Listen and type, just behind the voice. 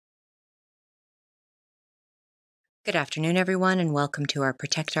Good afternoon, everyone, and welcome to our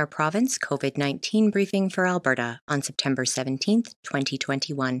Protect Our Province COVID-19 briefing for Alberta on September 17th,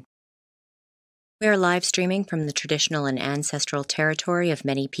 2021. We are live streaming from the traditional and ancestral territory of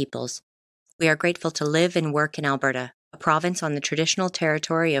many peoples. We are grateful to live and work in Alberta, a province on the traditional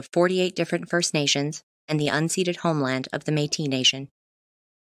territory of 48 different First Nations and the unceded homeland of the Métis Nation.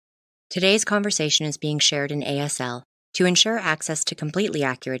 Today's conversation is being shared in ASL. To ensure access to completely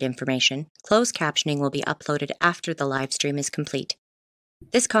accurate information, closed captioning will be uploaded after the live stream is complete.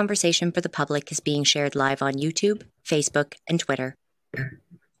 This conversation for the public is being shared live on YouTube, Facebook, and Twitter.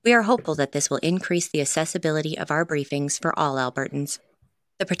 We are hopeful that this will increase the accessibility of our briefings for all Albertans.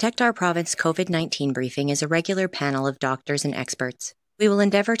 The Protect Our Province COVID-19 briefing is a regular panel of doctors and experts. We will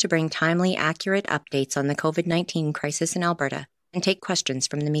endeavour to bring timely, accurate updates on the COVID-19 crisis in Alberta and take questions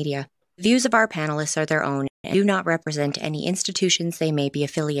from the media. The views of our panelists are their own and do not represent any institutions they may be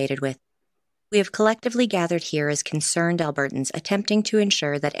affiliated with. We have collectively gathered here as concerned Albertans attempting to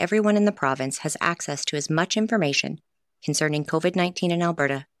ensure that everyone in the province has access to as much information concerning COVID-19 in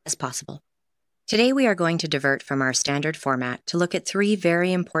Alberta as possible. Today we are going to divert from our standard format to look at three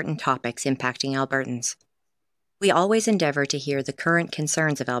very important topics impacting Albertans. We always endeavour to hear the current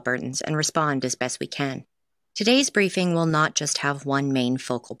concerns of Albertans and respond as best we can. Today's briefing will not just have one main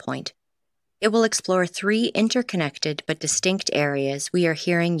focal point. It will explore three interconnected but distinct areas we are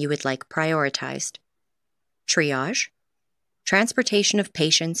hearing you would like prioritized: triage, transportation of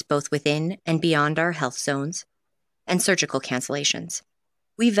patients both within and beyond our health zones, and surgical cancellations.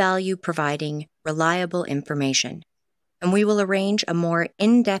 We value providing reliable information, and we will arrange a more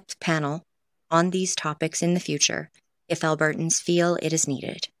in-depth panel on these topics in the future if Albertans feel it is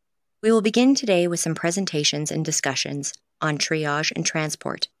needed. We will begin today with some presentations and discussions on triage and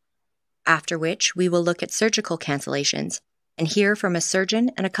transport, after which we will look at surgical cancellations and hear from a surgeon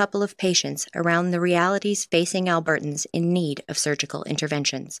and a couple of patients around the realities facing Albertans in need of surgical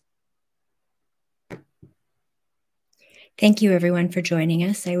interventions. Thank you, everyone, for joining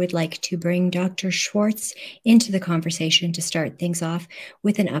us. I would like to bring Dr. Schwartz into the conversation to start things off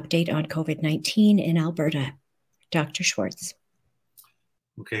with an update on COVID-19 in Alberta. Dr. Schwartz.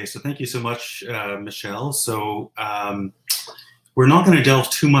 Okay, so thank you so much, Michelle. So we're not going to delve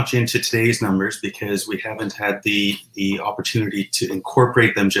too much into today's numbers because we haven't had the opportunity to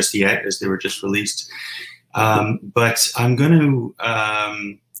incorporate them just yet, as they were just released. But I'm going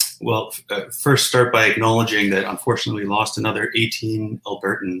to, first start by acknowledging that unfortunately we lost another 18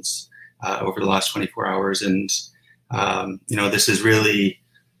 Albertans over the last 24 hours. And, this is really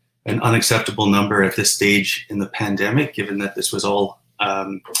an unacceptable number at this stage in the pandemic, given that this was all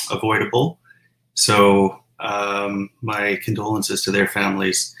avoidable. So my condolences to their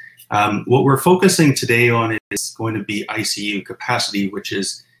families. What we're focusing today on is going to be ICU capacity, which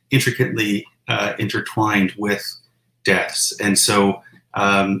is intricately intertwined with deaths. And so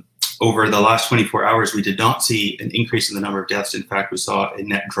over the last 24 hours, we did not see an increase in the number of deaths. In fact, we saw a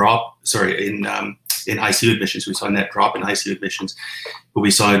net drop, in ICU admissions. We saw a net drop in ICU admissions, but we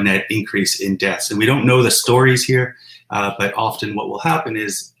saw a net increase in deaths. And we don't know the stories here, but often what will happen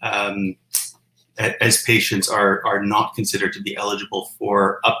is as patients are not considered to be eligible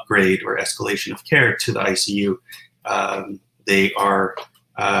for upgrade or escalation of care to the ICU, they are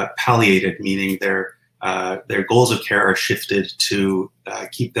palliated, meaning their goals of care are shifted to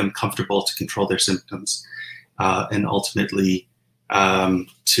keep them comfortable, to control their symptoms, and ultimately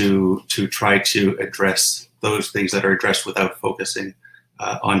to try to address those things that are addressed without focusing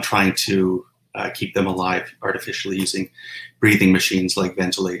on trying to keep them alive artificially using breathing machines like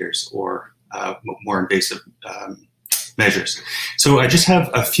ventilators or more invasive measures. So I just have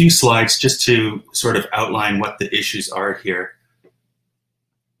a few slides just to sort of outline what the issues are here.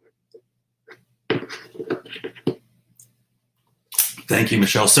 Thank you,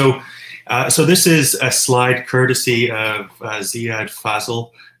 Michelle. So this is a slide courtesy of Ziad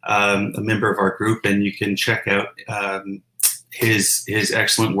Fazil, a member of our group, and you can check out his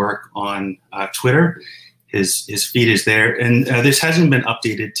excellent work on Twitter. His feed is there, and this hasn't been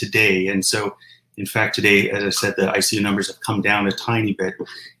updated today. And so, in fact, today, as I said, the ICU numbers have come down a tiny bit.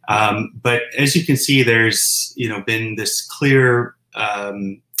 But as you can see, there's been this clear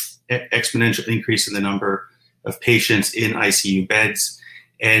exponential increase in the number of patients in ICU beds,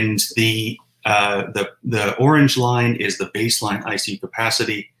 and the orange line is the baseline ICU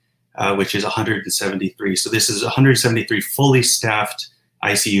capacity, which is 173. So this is 173 fully staffed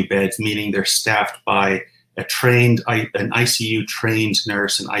ICU beds, meaning they're staffed by an ICU trained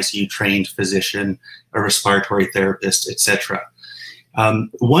nurse, an ICU trained physician, a respiratory therapist, etc.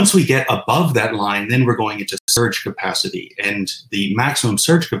 Once we get above that line, then we're going into surge capacity, and the maximum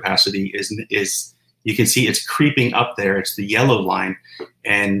surge capacity is you can see it's creeping up there. It's the yellow line.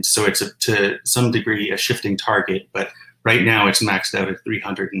 And so it's to some degree a shifting target, but right now it's maxed out at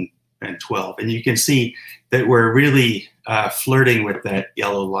 312. And you can see that we're really flirting with that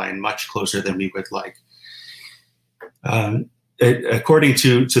yellow line much closer than we would like. According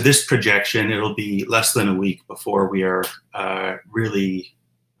to this projection, it'll be less than a week before we are really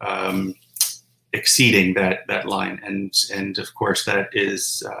exceeding that line, and of course that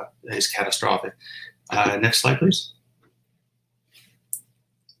is catastrophic. Next slide, please.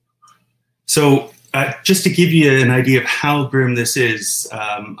 So just to give you an idea of how grim this is,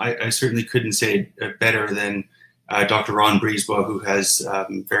 I certainly couldn't say it better than Dr. Ron Brisebois, who has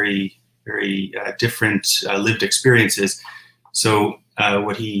very different lived experiences. So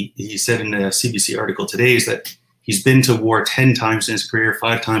what he said in a CBC article today is that he's been to war 10 times in his career,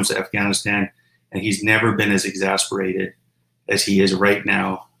 5 times to Afghanistan, and he's never been as exasperated as he is right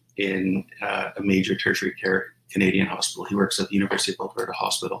now in a major tertiary care Canadian hospital. He works at the University of Alberta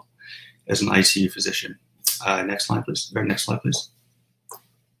Hospital as an ICU physician. Next slide, please. Or next slide, please.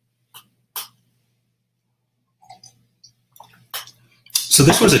 So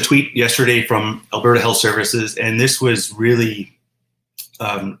this was a tweet yesterday from Alberta Health Services, and this was really,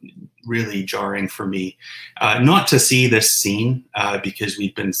 really jarring for me. Not to see this scene, because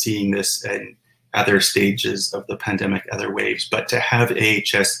we've been seeing this in other stages of the pandemic, other waves, but to have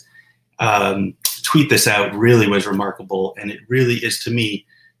AHS tweet this out really was remarkable, and it really is, to me,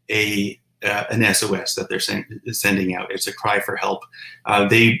 an SOS that they're sending out. It's a cry for help.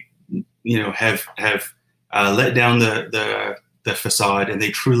 They, have let down the facade, and they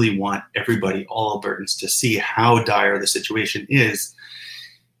truly want everybody, all Albertans, to see how dire the situation is,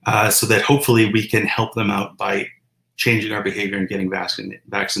 so that hopefully we can help them out by changing our behavior and getting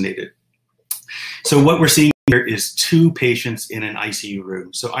vaccinated. So what we're seeing here is 2 patients in an ICU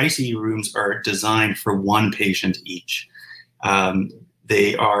room. So ICU rooms are designed for 1 patient each.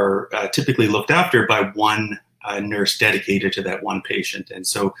 They are typically looked after by 1 nurse dedicated to that 1 patient. And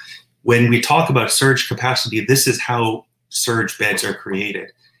so when we talk about surge capacity, this is how surge beds are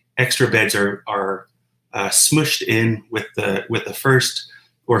created. Extra beds are smushed in with the first,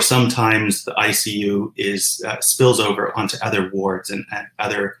 or sometimes the ICU spills over onto other wards, and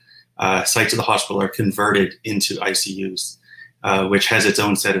other sites of the hospital are converted into ICUs, which has its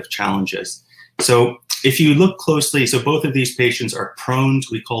own set of challenges. So if you look closely, so both of these patients are prone.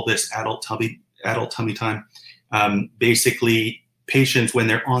 We call this adult tummy time. Basically, patients, when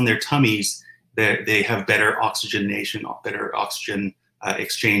they're on their tummies, they have better oxygenation, better oxygen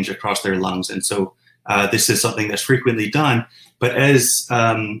exchange across their lungs. And so this is something that's frequently done. But as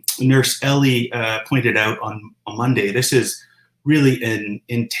Nurse Ellie pointed out on Monday, this is really an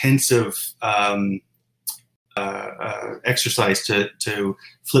intensive exercise to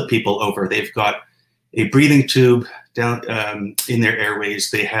flip people over. They've got a breathing tube down in their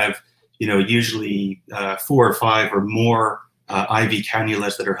airways. They have, usually 4 or 5 or more IV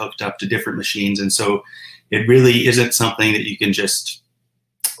cannulas that are hooked up to different machines. And so it really isn't something that you can just,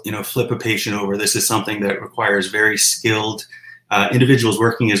 flip a patient over. This is something that requires very skilled individuals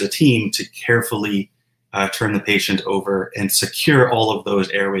working as a team to carefully turn the patient over and secure all of those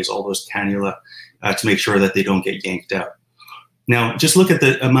airways, all those cannula, to make sure that they don't get yanked out. Now, just look at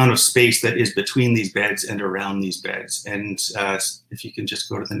the amount of space that is between these beds and around these beds. And if you can just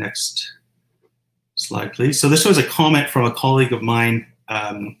go to the next slide, please. So this was a comment from a colleague of mine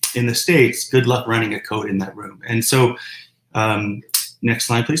in the States. Good luck running a code in that room. And so next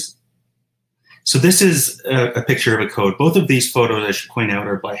slide, please. So this is a picture of a code. Both of these photos, I should point out,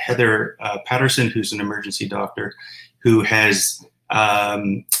 are by Heather Patterson, who's an emergency doctor, who has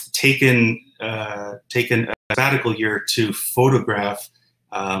taken a sabbatical year to photograph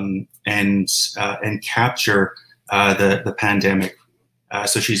and capture the pandemic.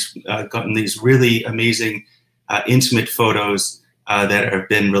 So she's gotten these really amazing intimate photos that have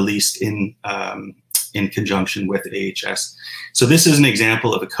been released in conjunction with AHS. So this is an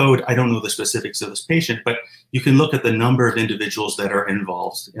example of a code. I don't know the specifics of this patient, but you can look at the number of individuals that are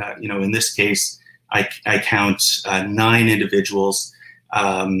involved. In this case, I count 9 individuals.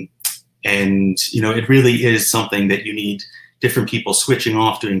 And, it really is something that you need different people switching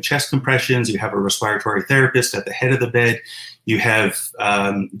off doing chest compressions. You have a respiratory therapist at the head of the bed. You have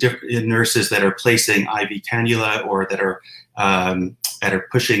different nurses that are placing IV cannula or that are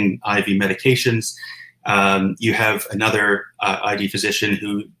pushing IV medications. You have another ID physician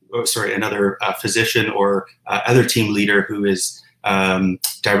another physician or other team leader who is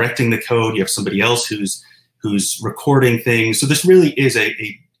directing the code. You have somebody else who's recording things. So this really is a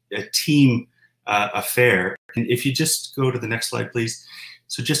team affair. And if you just go to the next slide, please.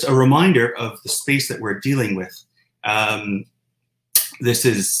 So just a reminder of the space that we're dealing with. This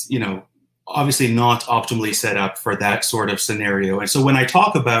is, obviously not optimally set up for that sort of scenario. And so when I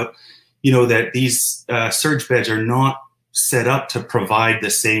talk about, that these surge beds are not set up to provide the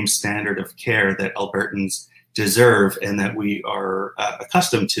same standard of care that Albertans deserve and that we are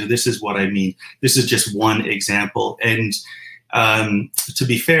accustomed to, this is what I mean. This is just one example. And to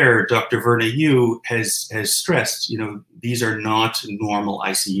be fair, Dr. Verna Yu has stressed, these are not normal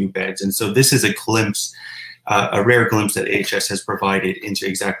ICU beds. And so this is a glimpse, a rare glimpse that AHS has provided into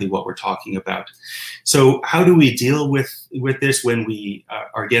exactly what we're talking about. So how do we deal with this when we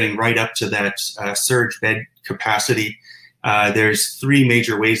are getting right up to that surge bed capacity? There's three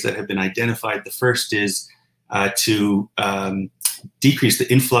major ways that have been identified. The first is to decrease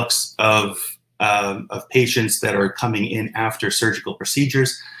the influx of patients that are coming in after surgical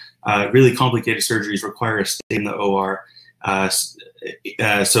procedures. Really complicated surgeries require a stay in the OR.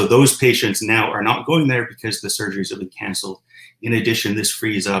 So those patients now are not going there because the surgeries have been canceled. In addition, this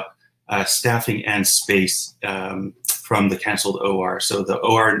frees up staffing and space from the canceled OR. So the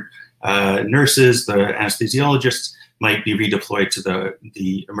OR nurses, the anesthesiologists might be redeployed to the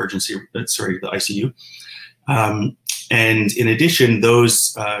ICU. And in addition,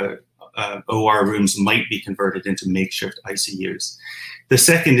 those OR rooms might be converted into makeshift ICUs. The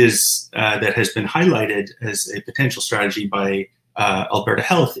second is that has been highlighted as a potential strategy by Alberta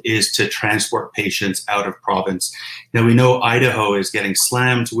Health is to transport patients out of province. Now we know Idaho is getting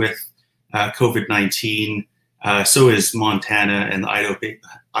slammed with COVID-19. So is Montana, and the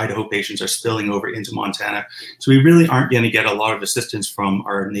Idaho patients are spilling over into Montana. So we really aren't going to get a lot of assistance from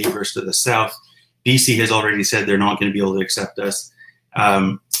our neighbors to the south. BC has already said they're not going to be able to accept us.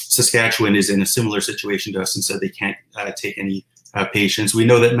 Saskatchewan is in a similar situation to us and said they can't take any patients. We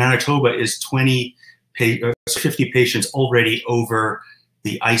know that Manitoba is 50 patients already over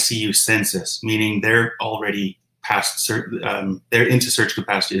the ICU census, meaning they're already past, they're into surge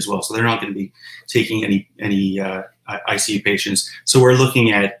capacity as well. So they're not going to be taking any ICU patients. So we're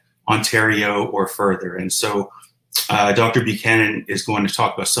looking at Ontario or further. And so Dr. Buchanan is going to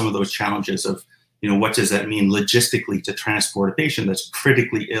talk about some of those challenges of, what does that mean logistically to transport a patient that's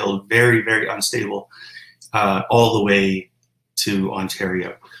critically ill, very, very unstable, all the way to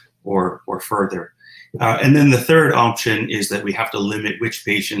Ontario or further. And then the third option is that we have to limit which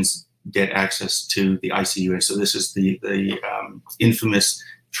patients get access to the ICU. And so this is the infamous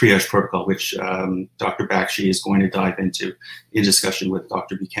triage protocol, which Dr. Bakshi is going to dive into in discussion with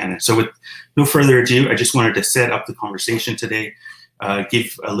Dr. Buchanan. So with no further ado, I just wanted to set up the conversation today,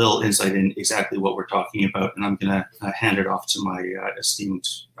 give a little insight in exactly what we're talking about, and I'm going to hand it off to my esteemed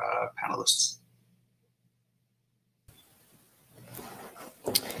panelists.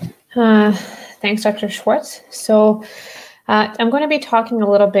 Thanks, Dr. Schwartz. So I'm going to be talking a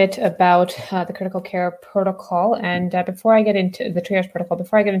little bit about the critical care protocol, and before I get into the triage protocol,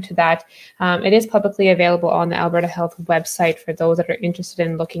 before I get into that, it is publicly available on the Alberta Health website for those that are interested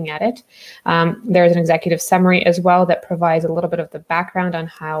in looking at it. There's an executive summary as well that provides a little bit of the background on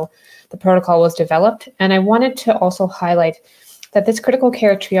how the protocol was developed, and I wanted to also highlight that this critical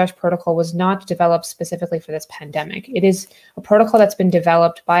care triage protocol was not developed specifically for this pandemic. It is a protocol that's been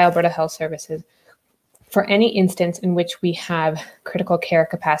developed by Alberta Health Services for any instance in which we have critical care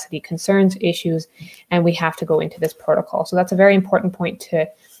capacity concerns, issues, and we have to go into this protocol. So that's a very important point to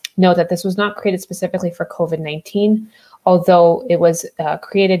note, that this was not created specifically for COVID-19, although it was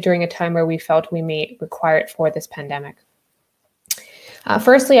created during a time where we felt we may require it for this pandemic.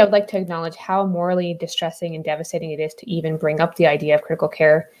 Firstly, I would like to acknowledge how morally distressing and devastating it is to even bring up the idea of critical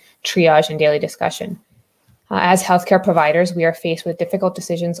care triage in daily discussion. As healthcare providers, we are faced with difficult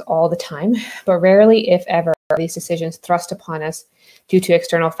decisions all the time, but rarely, if ever, are these decisions thrust upon us due to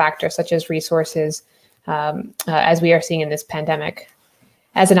external factors such as resources, as we are seeing in this pandemic.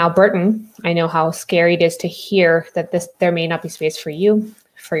 As an Albertan, I know how scary it is to hear that there may not be space for you,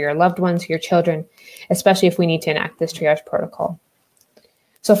 for your loved ones, your children, especially if we need to enact this triage protocol.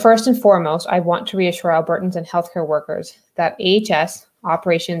 So first and foremost, I want to reassure Albertans and healthcare workers that AHS,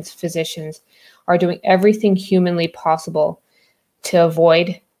 operations, physicians, are doing everything humanly possible to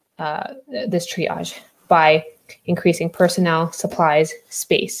avoid this triage by increasing personnel, supplies,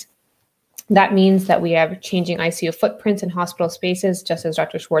 space. That means that we are changing ICU footprints in hospital spaces, just as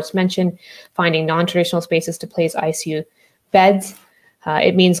Dr. Schwartz mentioned, finding non-traditional spaces to place ICU beds.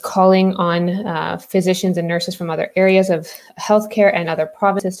 It means calling on physicians and nurses from other areas of healthcare and other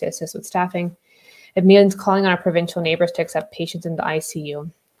provinces to assist with staffing. It means calling on our provincial neighbors to accept patients in the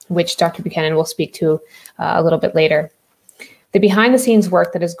ICU, which Dr. Buchanan will speak to a little bit later. The behind-the-scenes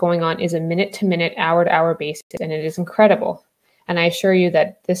work that is going on is a minute-to-minute, hour-to-hour basis, and it is incredible. And I assure you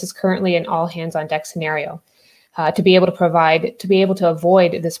that this is currently an all hands on deck scenario to be able to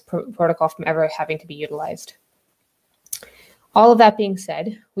avoid this protocol from ever having to be utilized. All of that being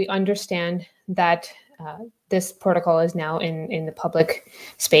said, we understand that this protocol is now in the public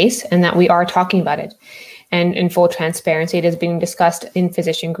space and that we are talking about it. And in full transparency, it is being discussed in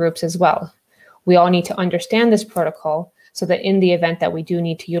physician groups as well. We all need to understand this protocol so that in the event that we do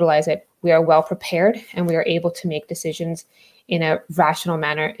need to utilize it, we are well prepared and we are able to make decisions in a rational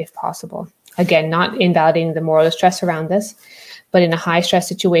manner if possible. Again, not invalidating the moral distress around this, but in a high stress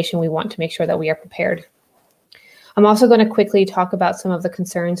situation, we want to make sure that we are prepared. I'm also going to quickly talk about some of the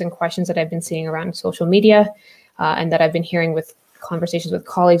concerns and questions that I've been seeing around social media and that I've been hearing with conversations with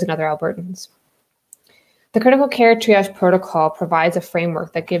colleagues and other Albertans. The critical care triage protocol provides a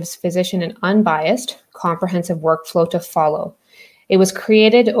framework that gives physician an unbiased, comprehensive workflow to follow. It was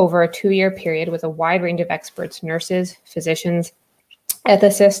created over a 2-year period with a wide range of experts, nurses, physicians,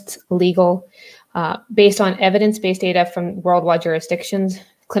 ethicists, legal, based on evidence-based data from worldwide jurisdictions,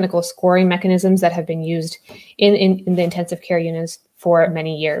 clinical scoring mechanisms that have been used in the intensive care units for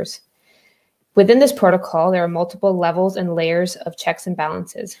many years. Within this protocol, there are multiple levels and layers of checks and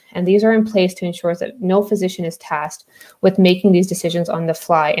balances, and these are in place to ensure that no physician is tasked with making these decisions on the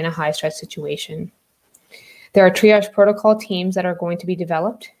fly in a high-stress situation. There are triage protocol teams that are going to be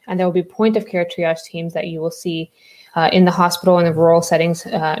developed, and there will be point-of-care triage teams that you will see in the hospital and the rural settings,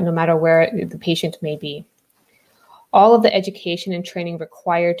 no matter where the patient may be. All of the education and training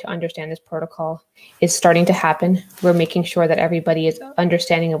required to understand this protocol is starting to happen. We're making sure that everybody is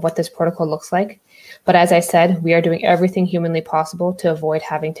understanding of what this protocol looks like. But as I said, we are doing everything humanly possible to avoid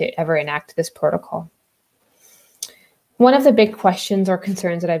having to ever enact this protocol. One of the big questions or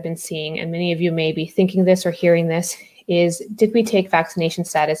concerns that I've been seeing, and many of you may be thinking this or hearing this, is did we take vaccination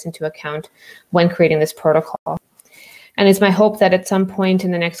status into account when creating this protocol? And it's my hope that at some point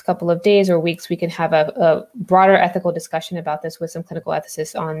in the next couple of days or weeks, we can have a broader ethical discussion about this with some clinical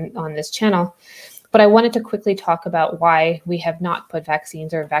ethicists on this channel. But I wanted to quickly talk about why we have not put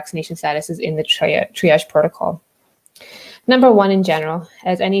vaccines or vaccination statuses in the triage protocol. Number one, in general,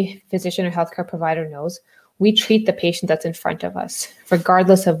 as any physician or healthcare provider knows, we treat the patient that's in front of us,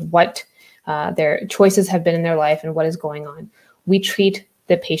 regardless of what their choices have been in their life and what is going on. We treat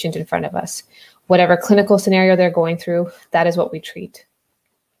the patient in front of us. Whatever clinical scenario they're going through, that is what we treat.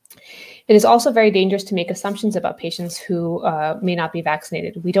 It is also very dangerous to make assumptions about patients who may not be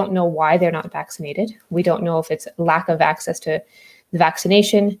vaccinated. We don't know why they're not vaccinated. We don't know if it's lack of access to the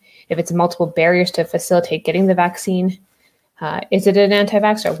vaccination, if it's multiple barriers to facilitate getting the vaccine. Is it an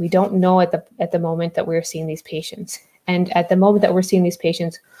anti-vaxxer? We don't know at the moment that we're seeing these patients. And at the moment that we're seeing these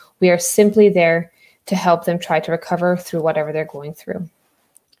patients, we are simply there to help them try to recover through whatever they're going through.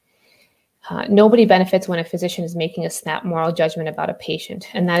 Nobody benefits when a physician is making a snap moral judgment about a patient,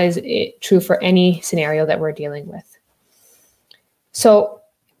 and that is true for any scenario that we're dealing with. So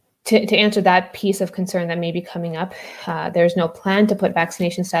to answer that piece of concern that may be coming up, there's no plan to put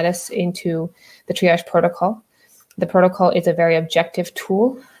vaccination status into the triage protocol. The protocol is a very objective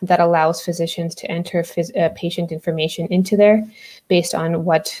tool that allows physicians to enter patient information into there based on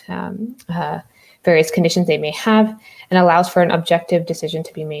what various conditions they may have, and allows for an objective decision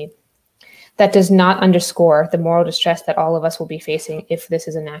to be made. That does not underscore the moral distress that all of us will be facing if this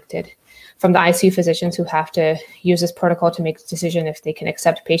is enacted. From the ICU physicians who have to use this protocol to make a decision if they can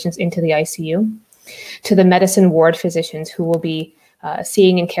accept patients into the ICU, to the medicine ward physicians who will be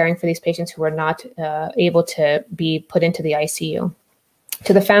seeing and caring for these patients who are not able to be put into the ICU,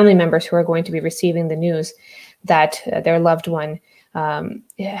 to the family members who are going to be receiving the news that their loved one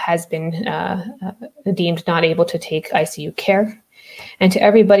has been deemed not able to take ICU care, and to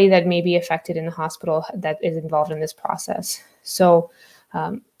everybody that may be affected in the hospital that is involved in this process. So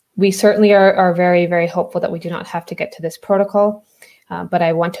we certainly are very, very hopeful that we do not have to get to this protocol, but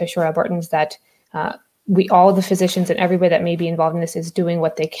I want to assure Albertans that all the physicians and everybody that may be involved in this is doing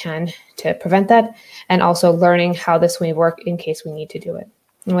what they can to prevent that, and also learning how this may work in case we need to do it.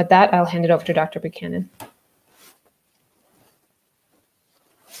 And with that, I'll hand it over to Dr. Buchanan.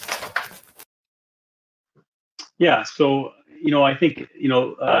 Yeah, so, I think,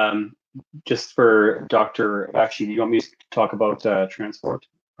 just for Dr. Actually, do you want me to talk about transport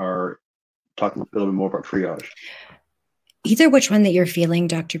or talk a little bit more about triage? Either which one that you're feeling,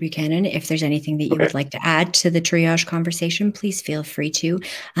 Dr. Buchanan. If there's anything that you would like to add to the triage conversation, please feel free to.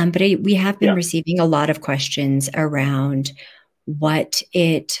 But we have been receiving a lot of questions around what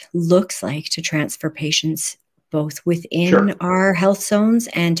it looks like to transfer patients both within our health zones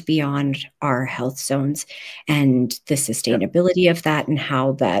and beyond our health zones, and the sustainability of that, and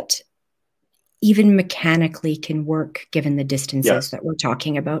how that even mechanically can work given the distances that we're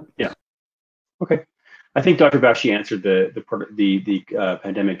talking about? Yeah. Okay. I think Dr. Bakshi answered the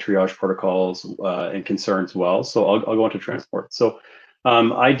pandemic triage protocols and concerns well. So I'll go into transport. So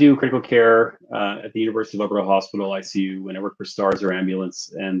I do critical care at the University of Alberta Hospital ICU, and I work for STARS or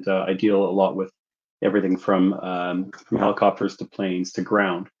ambulance, and I deal a lot with everything from helicopters to planes to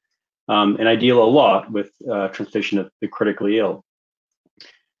ground. And I deal a lot with transportation of the critically ill.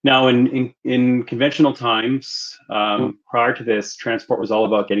 Now, in conventional times, prior to this, transport was all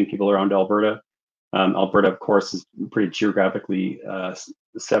about getting people around Alberta. Alberta, of course, is pretty geographically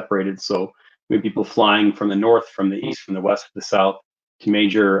separated. So we have people flying from the north, from the east, from the west, to the south, to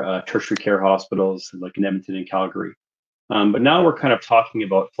major tertiary care hospitals like in Edmonton and Calgary. But now we're kind of talking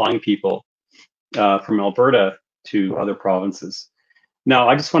about flying people from Alberta to other provinces. Now,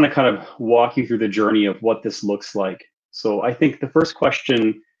 I just want to kind of walk you through the journey of what this looks like. So I think the first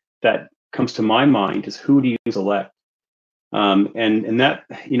question that comes to my mind is, who do you select? And that,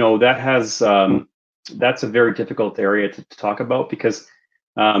 that has, that's a very difficult area to talk about because,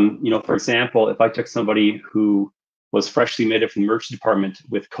 for example, if I took somebody who was freshly admitted from the emergency department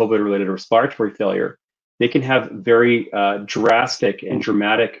with COVID-related respiratory failure, they can have very drastic and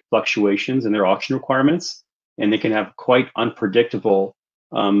dramatic fluctuations in their oxygen requirements, and they can have quite unpredictable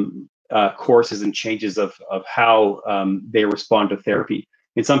courses and changes of how they respond to therapy.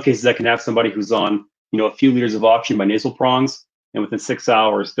 In some cases, I can have somebody who's on, a few liters of oxygen by nasal prongs, and within 6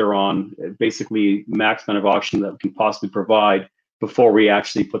 hours, they're on basically max amount of oxygen that we can possibly provide before we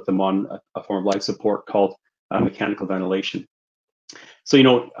actually put them on a form of life support called mechanical ventilation.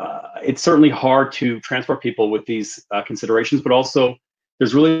 So, it's certainly hard to transport people with these considerations, but also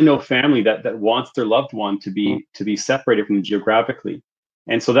there's really no family that wants their loved one to be separated from them geographically.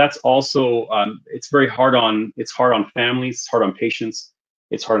 And so that's also, it's hard on families, it's hard on patients,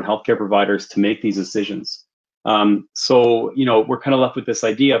 it's hard on healthcare providers to make these decisions. So, we're kind of left with this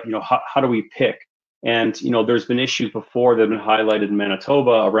idea of, how do we pick? And, there's been issues before that have been highlighted in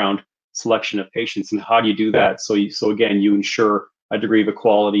Manitoba around selection of patients, and how do you do that? So again, you ensure a degree of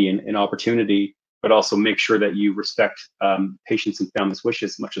equality and opportunity, but also make sure that you respect patients and families'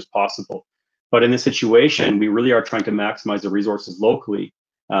 wishes as much as possible. But in this situation, we really are trying to maximize the resources locally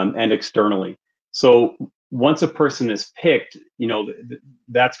and externally. So once a person is picked,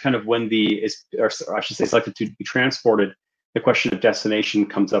 that's kind of when selected to be transported, the question of destination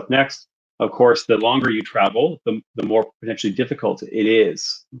comes up next. Of course, the longer you travel, the more potentially difficult it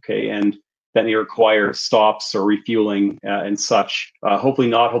is, okay? And that may require stops or refueling and such. Hopefully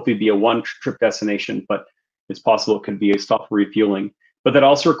be a one-trip destination, but it's possible it could be a stop for refueling. But that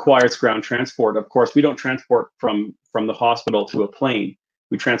also requires ground transport. Of course, we don't transport from the hospital to a plane.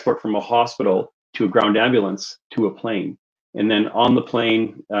 We transport from a hospital to a ground ambulance to a plane. And then on the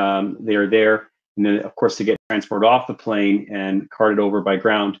plane, they are there. And then, of course, to get transported off the plane and carted over by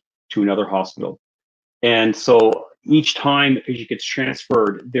ground to another hospital. And so each time the patient gets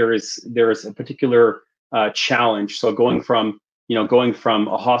transferred, there is a particular challenge. So going from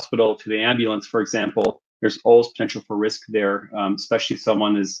a hospital to the ambulance, for example, there's always potential for risk there, especially if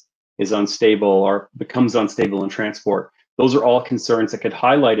someone is unstable or becomes unstable in transport. Those are all concerns that get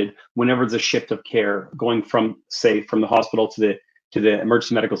highlighted whenever there's a shift of care, going from the hospital to the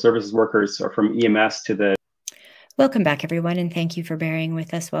emergency medical services workers, or from EMS to the. Welcome back, everyone, and thank you for bearing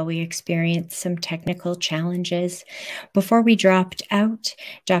with us while we experienced some technical challenges. Before we dropped out,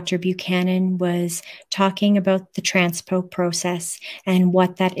 Dr. Buchanan was talking about the transpo process and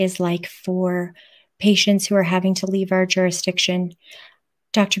what that is like for patients who are having to leave our jurisdiction.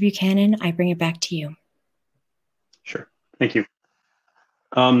 Dr. Buchanan, I bring it back to you. Sure, thank you.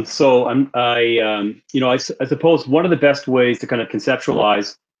 I suppose one of the best ways to kind of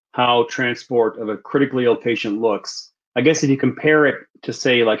conceptualize how transport of a critically ill patient looks, I guess if you compare it to,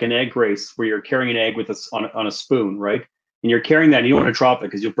 say, like an egg race where you're carrying an egg with on a spoon, right? And you're carrying that and you don't want to drop it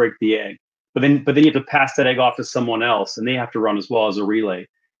because you'll break the egg. But then you have to pass that egg off to someone else, and they have to run as well as a relay.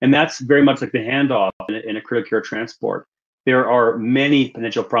 And that's very much like the handoff in a critical care transport. There are many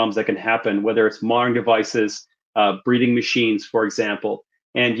potential problems that can happen, whether it's monitoring devices, breathing machines, for example.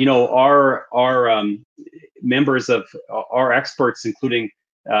 And our members of our experts, including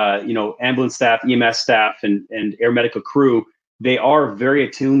ambulance staff, EMS staff, and air medical crew, they are very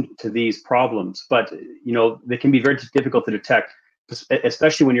attuned to these problems, but they can be very difficult to detect,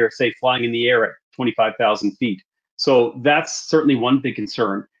 especially when you're, say, flying in the air at 25,000 feet. So that's certainly one big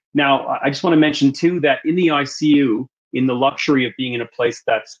concern. Now, I just want to mention too that in the ICU, in the luxury of being in a place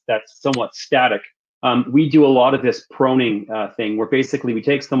that's somewhat static, we do a lot of this proning thing, where basically we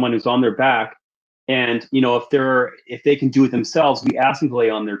take someone who's on their back, and if they can do it themselves, we ask them to lay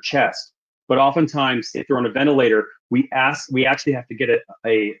on their chest. But oftentimes, if they're on a ventilator, we actually have to get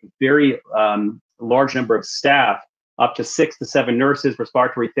a very large number of staff, up to 6 to 7 nurses,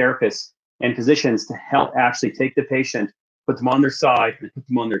 respiratory therapists, and physicians to help actually take the patient, put them on their side, and put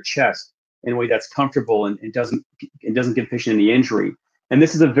them on their chest in a way that's comfortable and doesn't give the patient any injury. And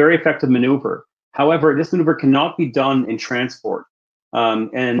this is a very effective maneuver. However, this maneuver cannot be done in transport,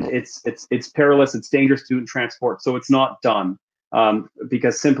 and it's perilous. It's dangerous to do in transport, so it's not done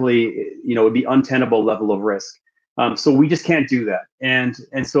because simply, it would be untenable level of risk. So we just can't do that,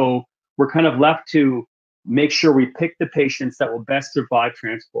 and so we're kind of left to make sure we pick the patients that will best survive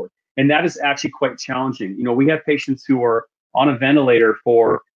transport, and that is actually quite challenging. We have patients who are on a ventilator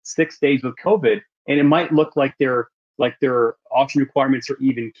for 6 days with COVID, and it might look like their oxygen requirements are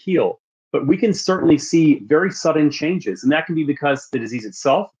even keel. But we can certainly see very sudden changes, and that can be because the disease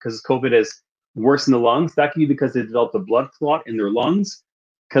itself, because COVID has worsened the lungs. That can be because they developed a blood clot in their lungs,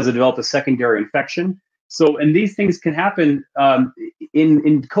 because they developed a secondary infection. So, and these things can happen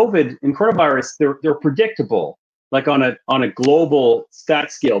in COVID, in coronavirus. They're predictable, like on a global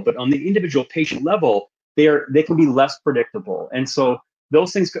stat scale, but on the individual patient level, they can be less predictable. And so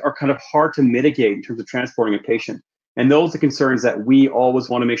those things are kind of hard to mitigate in terms of transporting a patient. And those are the concerns that we always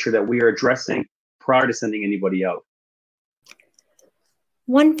want to make sure that we are addressing prior to sending anybody out.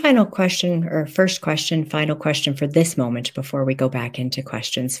 One final question, or first question, final question for this moment before we go back into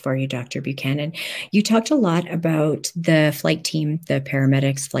questions for you, Dr. Buchanan. You talked a lot about the flight team, the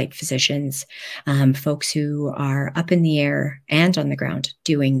paramedics, flight physicians, folks who are up in the air and on the ground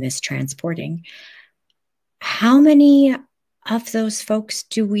doing this transporting. How many of those folks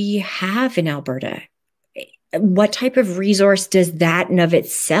do we have in Alberta? What type of resource does that in of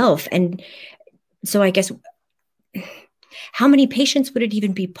itself? And so I guess, how many patients would it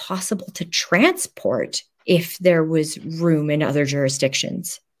even be possible to transport if there was room in other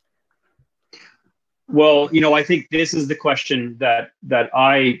jurisdictions? Well, I think this is the question that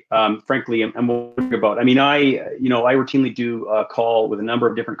I frankly am worried about. I mean, I routinely do a call with a number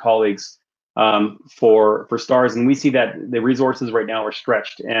of different colleagues for STARS, and we see that the resources right now are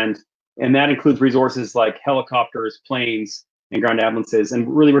stretched, and that includes resources like helicopters, planes, and ground ambulances. And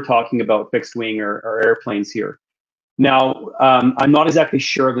really, we're talking about fixed wing or airplanes here. Now, I'm not exactly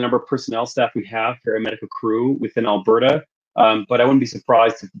sure of the number of personnel staff we have, paramedical crew within Alberta, but I wouldn't be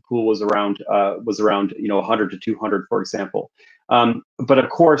surprised if the pool was around 100 to 200, for example. But of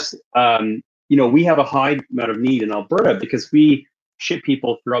course, we have a high amount of need in Alberta because we ship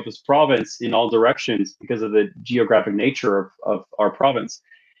people throughout this province in all directions because of the geographic nature of our province.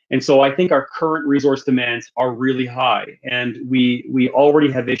 And so I think our current resource demands are really high, and we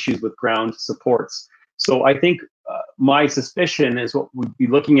already have issues with ground supports. So I think my suspicion is what we'd be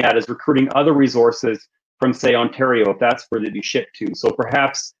looking at is recruiting other resources from, say, Ontario, if that's where they'd be shipped to. So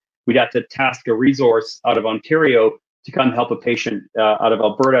perhaps we'd have to task a resource out of Ontario to come help a patient out of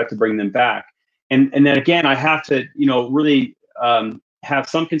Alberta to bring them back. And then again, I have to, really have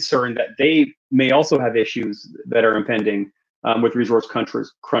some concern that they may also have issues that are impending with resource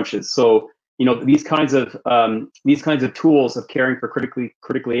crunches. So, these kinds of tools of caring for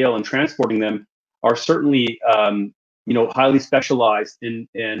critically ill and transporting them are certainly, highly specialized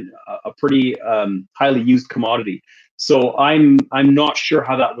in a pretty highly used commodity. So I'm not sure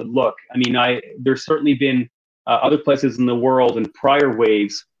how that would look. I mean, there's certainly been other places in the world in prior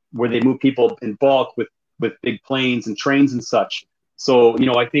waves where they move people in bulk with big planes and trains and such. So,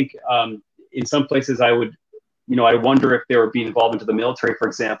 I think in some places I wonder if they would be involved into the military, for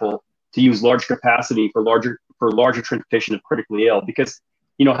example, to use large capacity for larger transportation of critically ill, because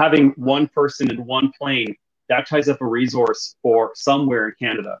having one person in one plane, that ties up a resource for somewhere in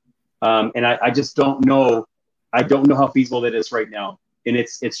Canada. And I just don't know. I don't know how feasible that is right now. And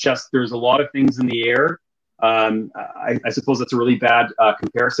it's just, there's a lot of things in the air. I suppose that's a really bad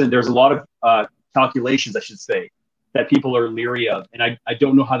comparison. There's a lot of calculations, I should say, that people are leery of. And I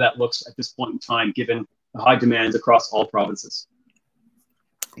don't know how that looks at this point in time, given the high demands across all provinces.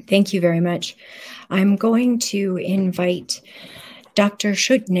 Thank you very much. I'm going to invite Dr.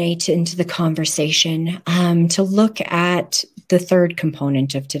 Schutnate into the conversation to look at the third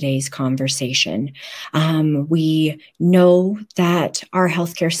component of today's conversation. We know that our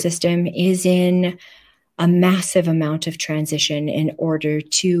healthcare system is in a massive amount of transition in order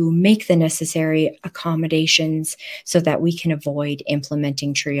to make the necessary accommodations so that we can avoid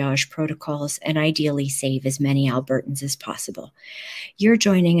implementing triage protocols and ideally save as many Albertans as possible. You're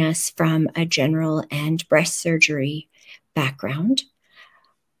joining us from a general and breast surgery background.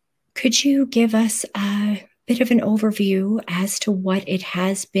 Could you give us a bit of an overview as to what it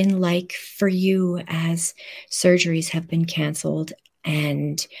has been like for you as surgeries have been canceled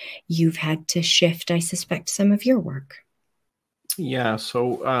and you've had to shift, I suspect, some of your work. Yeah,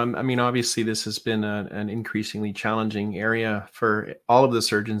 so I mean, obviously this has been an increasingly challenging area for all of the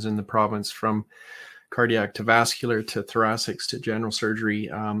surgeons in the province, from cardiac to vascular to thoracics to general surgery.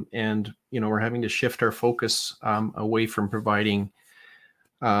 And, we're having to shift our focus away from providing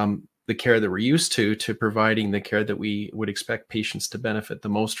the care that we're used to providing the care that we would expect patients to benefit the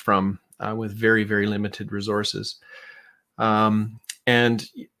most from with very, very limited resources. And,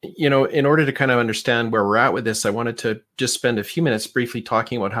 in order to kind of understand where we're at with this, I wanted to just spend a few minutes briefly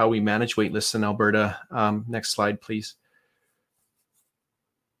talking about how we manage wait lists in Alberta. Next slide, please.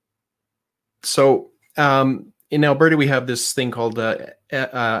 So in Alberta, we have this thing called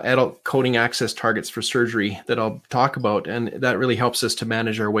adult coding access targets for surgery that I'll talk about, and that really helps us to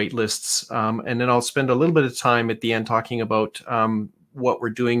manage our wait lists. And then I'll spend a little bit of time at the end talking about what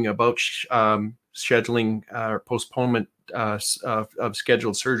we're doing about scheduling or postponement of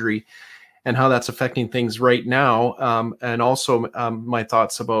scheduled surgery and how that's affecting things right now. And also my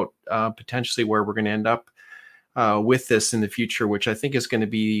thoughts about potentially where we're going to end up with this in the future, which I think is going to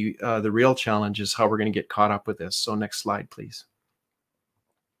be the real challenge, is how we're going to get caught up with this. So next slide, please.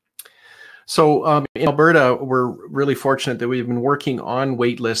 So in Alberta, we're really fortunate that we've been working on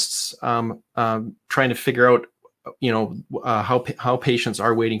wait lists, trying to figure out, how patients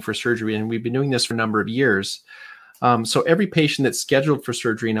are waiting for surgery. And we've been doing this for a number of years. So every patient that's scheduled for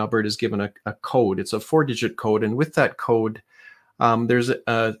surgery in Alberta is given a code. It's a 4-digit code. And with that code, there's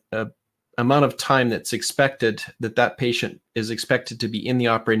a amount of time that's expected that patient is expected to be in the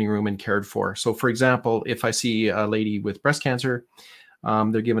operating room and cared for. So for example, if I see a lady with breast cancer,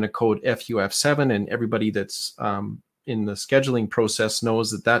 they're given a code FUF7, and everybody that's in the scheduling process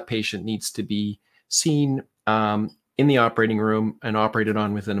knows that patient needs to be seen in the operating room and operated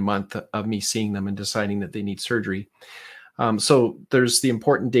on within a month of me seeing them and deciding that they need surgery. So there's the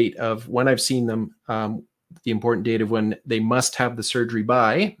important date of when I've seen them, the important date of when they must have the surgery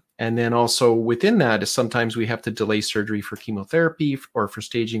by. And then also within that is sometimes we have to delay surgery for chemotherapy or for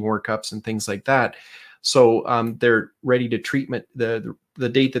staging workups and things like that. So they're ready to treatment. The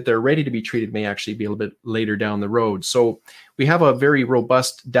date that they're ready to be treated may actually be a little bit later down the road. So we have a very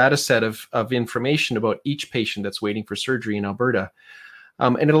robust data set of information about each patient that's waiting for surgery in Alberta.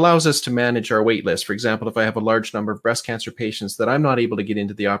 And it allows us to manage our wait list. For example, if I have a large number of breast cancer patients that I'm not able to get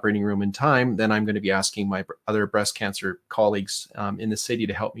into the operating room in time, then I'm going to be asking my other breast cancer colleagues in the city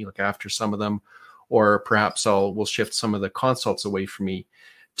to help me look after some of them, or perhaps we'll shift some of the consults away from me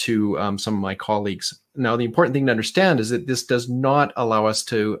to some of my colleagues. Now, the important thing to understand is that this does not allow us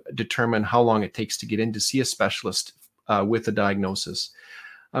to determine how long it takes to get in to see a specialist with a diagnosis.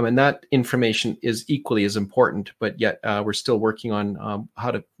 And that information is equally as important, but yet we're still working on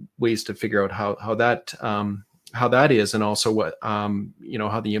ways to figure out how that is, and also what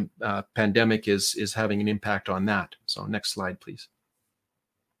how the pandemic is having an impact on that. So next slide, please.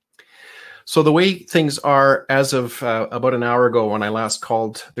 So the way things are as of about an hour ago when I last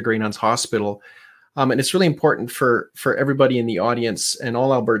called the Grey Nuns Hospital, and it's really important for everybody in the audience and all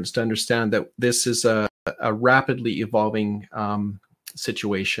Albertans to understand that this is a rapidly evolving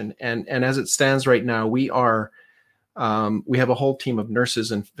situation. And as it stands right now, we have a whole team of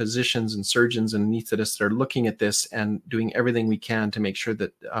nurses and physicians and surgeons and anesthetists that are looking at this and doing everything we can to make sure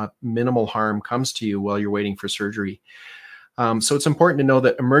that minimal harm comes to you while you're waiting for surgery. So it's important to know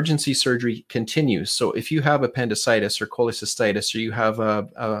that emergency surgery continues. So if you have appendicitis or cholecystitis, or you have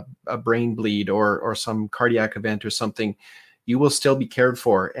a brain bleed or some cardiac event or something, you will still be cared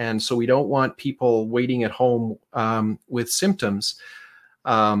for. And so we don't want people waiting at home with symptoms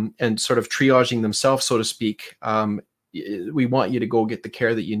and sort of triaging themselves, so to speak. We want you to go get the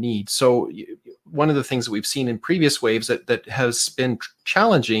care that you need. So one of the things that we've seen in previous waves that has been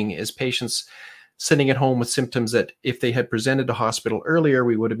challenging is patients sitting at home with symptoms that if they had presented to hospital earlier,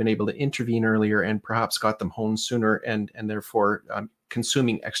 we would have been able to intervene earlier and perhaps got them home sooner, and therefore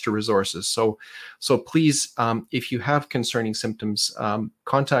consuming extra resources. So please, if you have concerning symptoms,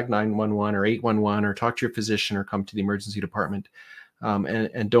 contact 911 or 811 or talk to your physician or come to the emergency department,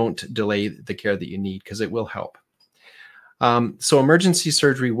 and don't delay the care that you need, because it will help. So emergency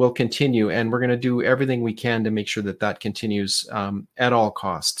surgery will continue, and we're going to do everything we can to make sure that continues at all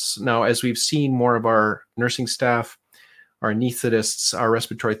costs. Now, as we've seen more of our nursing staff, our anesthetists, our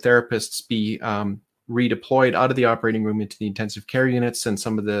respiratory therapists be redeployed out of the operating room into the intensive care units and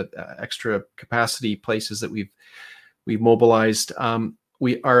some of the extra capacity places that we've mobilized,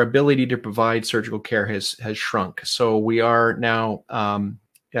 our ability to provide surgical care has shrunk. So we are now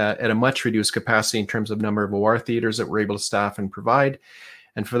at a much reduced capacity in terms of number of OR theaters that we're able to staff and provide.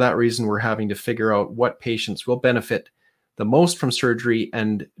 And for that reason, we're having to figure out what patients will benefit the most from surgery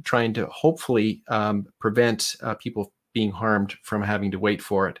and trying to hopefully prevent people being harmed from having to wait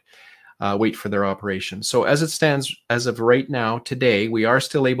for it, wait for their operation. So as it stands, as of right now, today, we are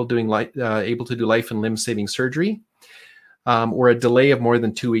still able to do life and limb saving surgery, where a delay of more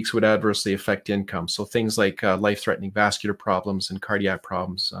than 2 weeks would adversely affect income. So things like life-threatening vascular problems and cardiac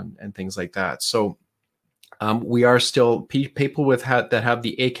problems and things like that. So we are still, people that have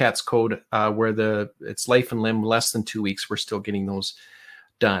the ACATS code where it's life and limb less than 2 weeks, we're still getting those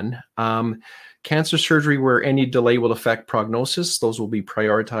done. Cancer surgery where any delay will affect prognosis, those will be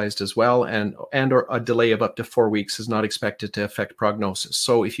prioritized as well, and or a delay of up to 4 weeks is not expected to affect prognosis.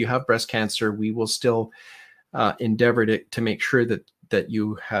 So if you have breast cancer, we will still endeavor to make sure that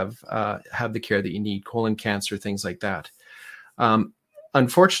you have the care that you need, colon cancer, things like that.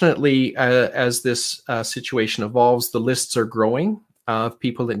 Unfortunately, as this situation evolves, the lists are growing of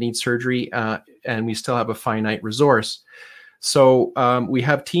people that need surgery, and we still have a finite resource. So we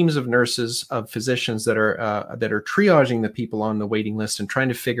have teams of nurses, of physicians that are triaging the people on the waiting list and trying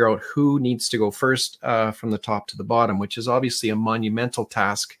to figure out who needs to go first from the top to the bottom, which is obviously a monumental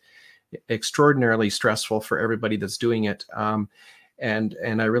task, extraordinarily stressful for everybody that's doing it. And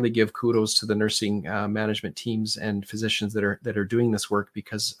I really give kudos to the nursing management teams and physicians that are doing this work,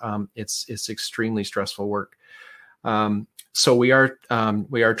 because it's extremely stressful work. So we are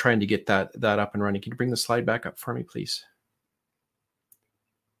trying to get that up and running. Can you bring the slide back up for me, please?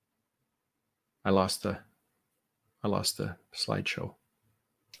 I lost the slideshow.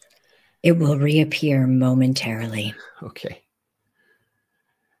 It will reappear momentarily. Okay.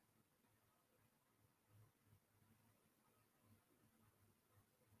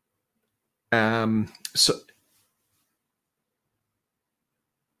 So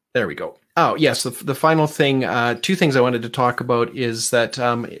there we go. Oh, yes. The final thing, two things I wanted to talk about is that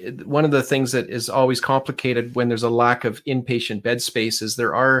one of the things that is always complicated when there's a lack of inpatient bed space is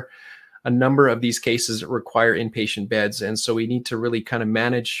there are a number of these cases that require inpatient beds. And so we need to really kind of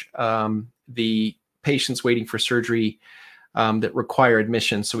manage the patients waiting for surgery that require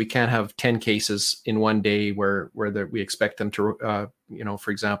admission. So we can't have 10 cases in one day where we expect them to, for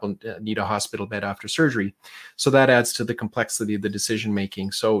example, need a hospital bed after surgery. So that adds to the complexity of the decision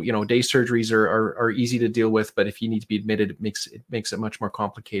making. So, day surgeries are easy to deal with, but if you need to be admitted, it makes it much more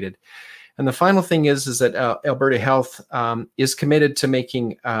complicated. And the final thing is that Alberta Health is committed to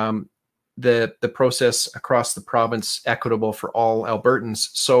making the process across the province equitable for all Albertans.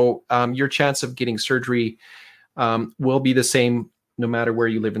 So your chance of getting surgery will be the same no matter where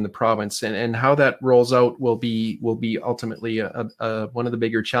you live in the province, and how that rolls out will be ultimately one of the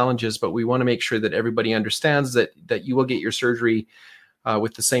bigger challenges. But we want to make sure that everybody understands that you will get your surgery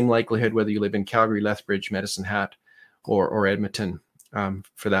with the same likelihood whether you live in Calgary, Lethbridge, Medicine Hat, or Edmonton,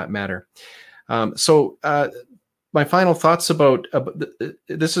 for that matter. My final thoughts about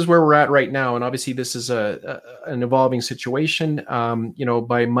this is where we're at right now, and obviously this is an evolving situation.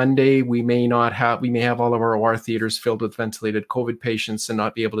 By Monday we may have all of our OR theaters filled with ventilated COVID patients and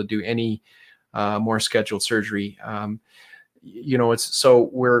not be able to do any more scheduled surgery. So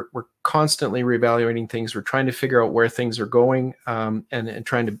we're constantly reevaluating things. We're trying to figure out where things are going, and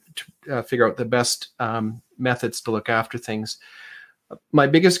trying to figure out the best methods to look after things. My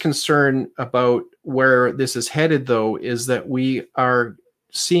biggest concern about where this is headed, though, is that we are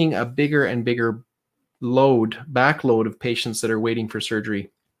seeing a bigger and bigger backload of patients that are waiting for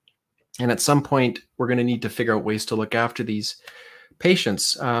surgery. And at some point, we're going to need to figure out ways to look after these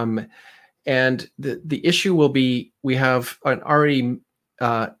patients. And the issue will be, we have an already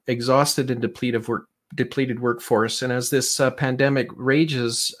exhausted and depleted workforce, and as this pandemic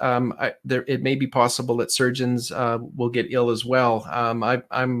rages, it may be possible that surgeons will get ill as well.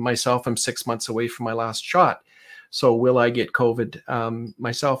 I'm 6 months away from my last shot, so will I get COVID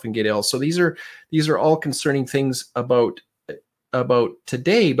myself and get ill? So these are all concerning things about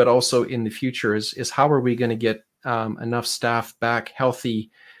today, but also in the future. Is how are we going to get enough staff back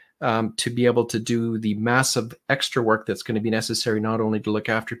healthy to be able to do the massive extra work that's going to be necessary, not only to look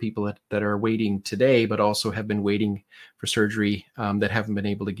after people that are waiting today, but also have been waiting for surgery that haven't been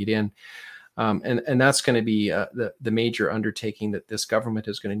able to get in. And that's going to be the major undertaking that this government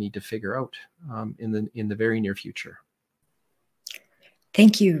is going to need to figure out in the very near future.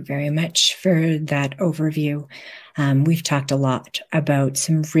 Thank you very much for that overview. We've talked a lot about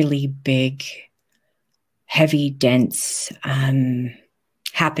some really big, heavy, dense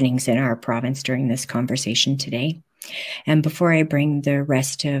happenings in our province during this conversation today. And before I bring the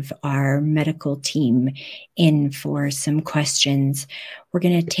rest of our medical team in for some questions, we're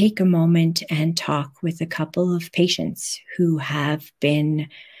going to take a moment and talk with a couple of patients who have been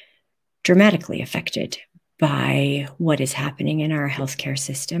dramatically affected by what is happening in our healthcare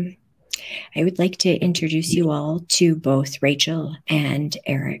system. I would like to introduce you all to both Rachel and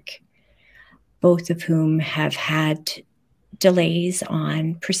Eric, both of whom have had delays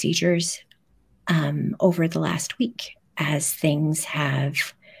on procedures over the last week as things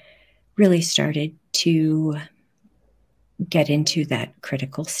have really started to get into that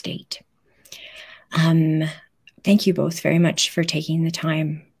critical state. Thank you both very much for taking the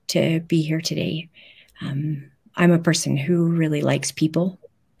time to be here today. I'm a person who really likes people,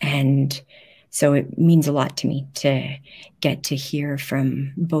 and so it means a lot to me to get to hear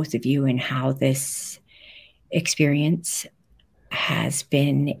from both of you and how this experience has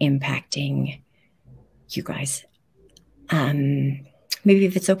been impacting you guys. Maybe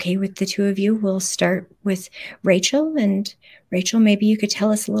if it's okay with the two of you, we'll start with Rachel. And Rachel, maybe you could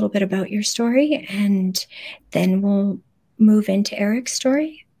tell us a little bit about your story, and then we'll move into Eric's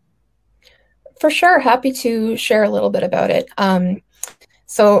story. For sure. Happy to share a little bit about it.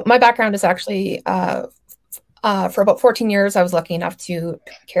 So my background is actually for about 14 years, I was lucky enough to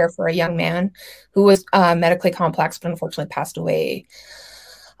care for a young man who was medically complex, but unfortunately passed away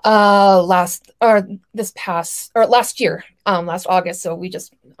last year, last August. So we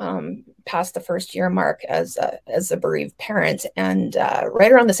just passed the first year mark as a bereaved parent. And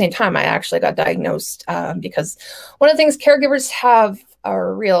right around the same time, I actually got diagnosed because one of the things caregivers have a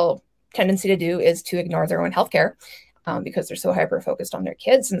real tendency to do is to ignore their own healthcare because they're so hyper-focused on their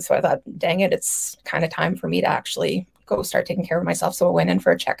kids. And so I thought, dang it, it's kind of time for me to actually go start taking care of myself. So I went in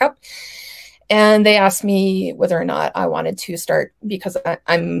for a checkup. And they asked me whether or not I wanted to start, because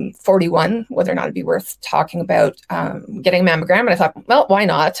I'm 41, whether or not it'd be worth talking about getting a mammogram. And I thought, well, why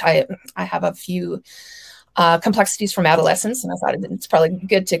not? I have a few complexities from adolescence, and I thought it's probably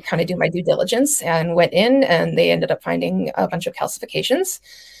good to kind of do my due diligence, and went in, and they ended up finding a bunch of calcifications,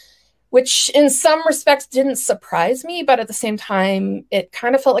 which in some respects didn't surprise me, but at the same time, it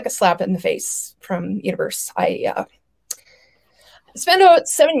kind of felt like a slap in the face from the universe. I spent about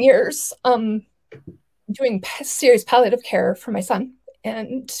 7 years doing serious palliative care for my son.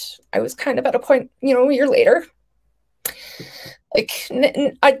 And I was kind of at a point, a year later, like,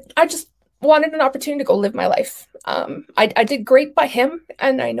 I just wanted an opportunity to go live my life. I did great by him,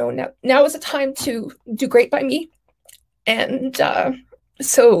 and I know now is the time to do great by me. And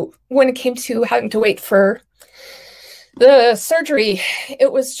so when it came to having to wait for the surgery,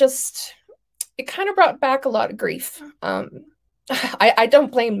 it kind of brought back a lot of grief. I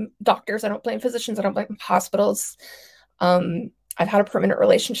don't blame doctors. I don't blame physicians. I don't blame hospitals. I've had a permanent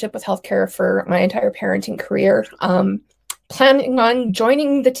relationship with healthcare for my entire parenting career. Planning on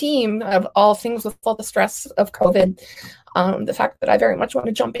joining the team of all things with all the stress of COVID. The fact that I very much want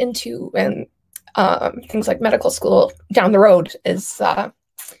to jump into and things like medical school down the road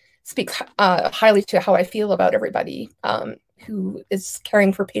speaks highly to how I feel about everybody who is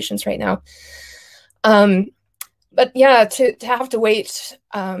caring for patients right now. But yeah, to have to wait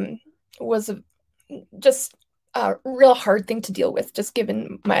was just a real hard thing to deal with, just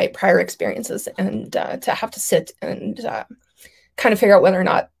given my prior experiences, and to have to sit and kind of figure out whether or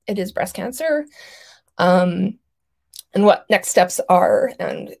not it is breast cancer, and what next steps are,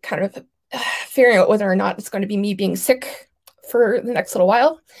 and kind of figuring out whether or not it's going to be me being sick for the next little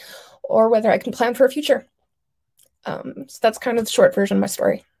while, or whether I can plan for a future. So that's kind of the short version of my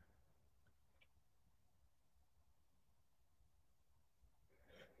story.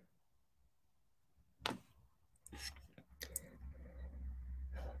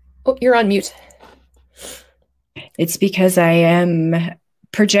 Oh, you're on mute. It's because I am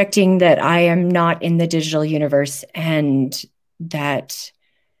projecting that I am not in the digital universe, and that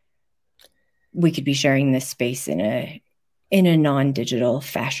we could be sharing this space in a non-digital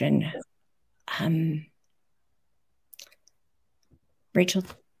fashion. Rachel,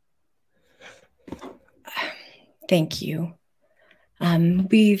 thank you.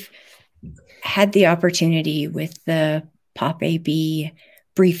 We've had the opportunity with the POP AB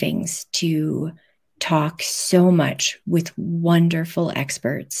briefings to talk so much with wonderful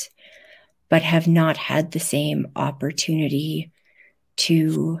experts, but have not had the same opportunity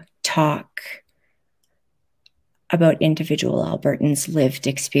to talk about individual Albertans' lived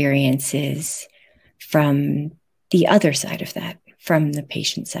experiences from the other side of that, from the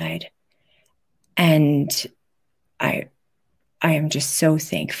patient side. And I am just so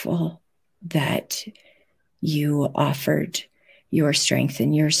thankful that you offered your strength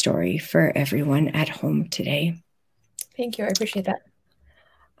and your story for everyone at home today. Thank you. I appreciate that.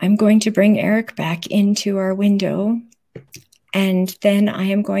 I'm going to bring Eric back into our window, and then I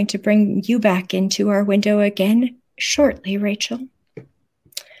am going to bring you back into our window again shortly, Rachel.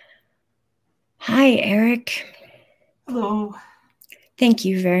 Hi, Eric. Hello. Thank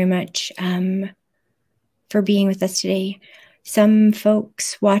you very much for being with us today. Some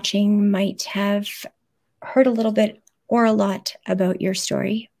folks watching might have heard a little bit or a lot about your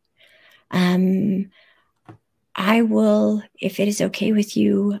story. I will, if it is okay with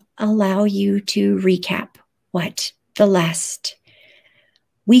you, allow you to recap what the last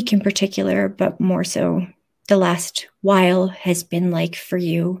week in particular, but more so the last while has been like for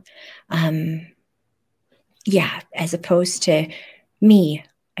you. Yeah, as opposed to me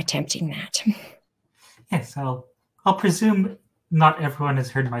attempting that. Yes, I'll presume not everyone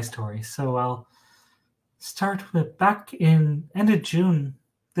has heard my story, so I'll start with back in end of June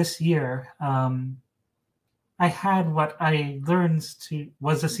this year. I had what I learned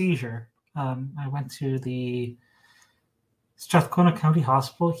was a seizure. I went to the Strathcona County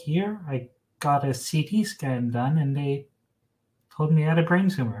Hospital here. I got a CT scan done, and they told me I had a brain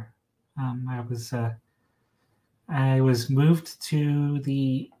tumor. I was moved to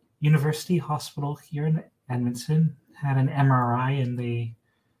the University Hospital here in Edmonton, had an MRI, and they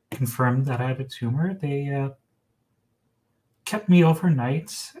confirmed that I had a tumor. They kept me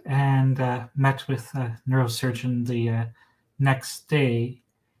overnight and met with a neurosurgeon the next day.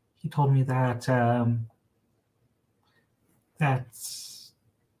 He told me that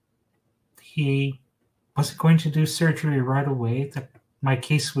he wasn't going to do surgery right away, that my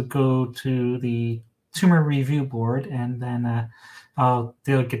case would go to the tumor review board, and then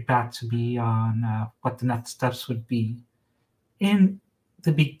they'll get back to me on what the next steps would be. In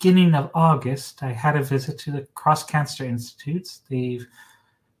the beginning of August, I had a visit to the Cross Cancer Institute. They've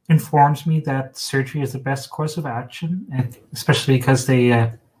informed me that surgery is the best course of action, and especially because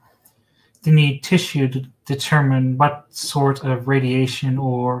they need tissue to determine what sort of radiation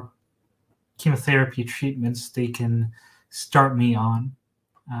or chemotherapy treatments they can start me on.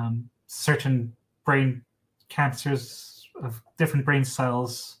 Certain brain cancers of different brain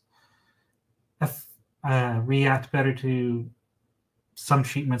cells react better to some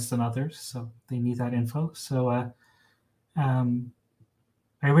treatments than others, so they need that info. So I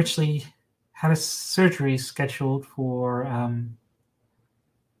originally had a surgery scheduled for, I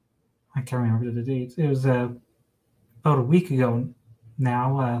can't remember the date. It was about a week ago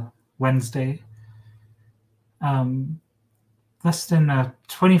now, Wednesday. Less than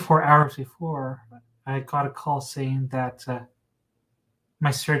 24 hours before, I got a call saying that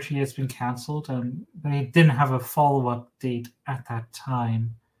my surgery has been canceled. They didn't have a follow-up date at that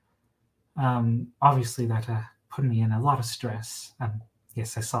time. Obviously, that put me in a lot of stress.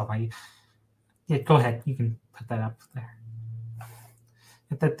 Yes, I saw my... Yeah, go ahead. You can put that up there.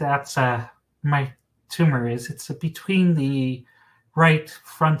 That's my tumor is. It's between the right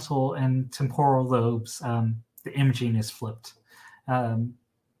frontal and temporal lobes. The imaging is flipped.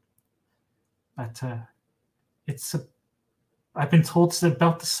 But it's I've been told it's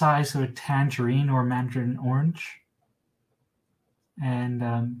about the size of a tangerine or mandarin orange.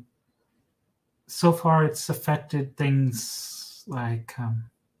 And so far it's affected things like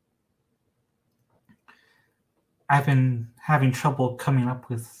I've been having trouble coming up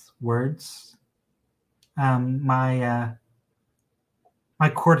with words. My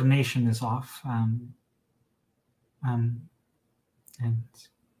coordination is off. And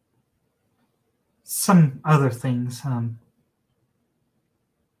some other things.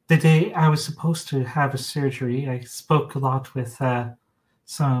 The day I was supposed to have a surgery, I spoke a lot with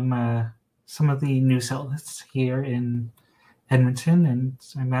some of the news outlets here in Edmonton, and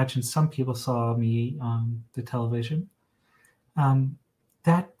I imagine some people saw me on the television.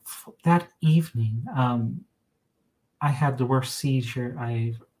 That evening, I had the worst seizure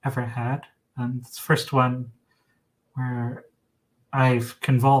I've ever had. It's the first one where I've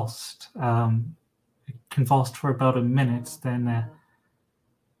convulsed. Convulsed for about a minute, then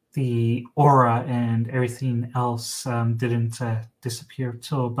the aura and everything else didn't disappear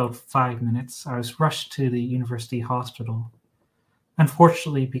until about 5 minutes. I was rushed to the university hospital.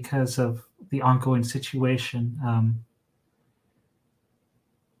 Unfortunately, because of the ongoing situation,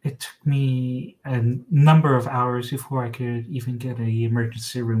 it took me a number of hours before I could even get an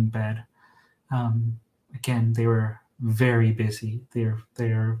emergency room bed. Again, they were very busy.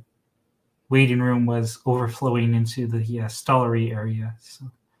 Their waiting room was overflowing into the stollery area. So,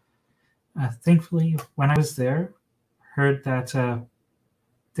 thankfully, when I was there, heard that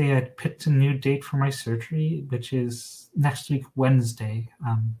they had picked a new date for my surgery, which is next week, Wednesday.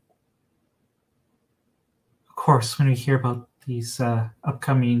 Of course, when we hear about these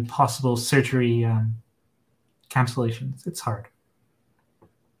upcoming possible surgery cancellations, it's hard.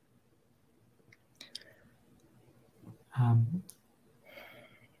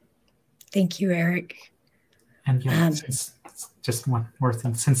 Thank you, Eric. And yeah, since, just one more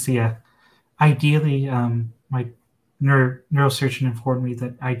thing. Since ideally, my neurosurgeon informed me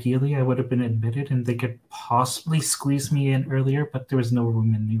that ideally I would have been admitted and they could possibly squeeze me in earlier, but there was no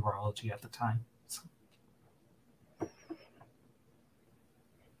room in neurology at the time. So.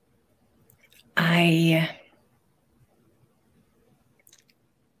 I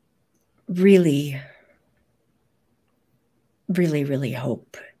really, really, really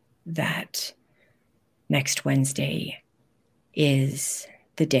hope that next Wednesday is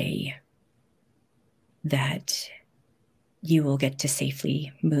the day that you will get to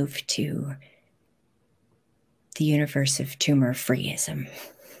safely move to the universe of tumor-freeism.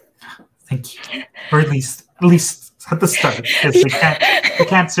 Thank you. Or at least at the start, because they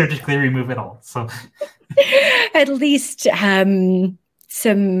can't surgically remove it all. So at least some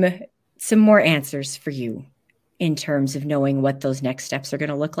more answers for you in terms of knowing what those next steps are going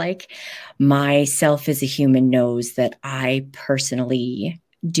to look like. Myself as a human knows that I personally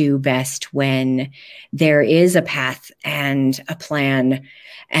do best when there is a path and a plan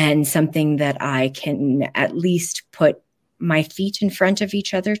and something that I can at least put my feet in front of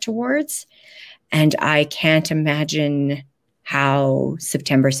each other towards. And I can't imagine how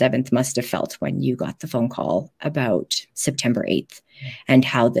September 7th must have felt when you got the phone call about September 8th and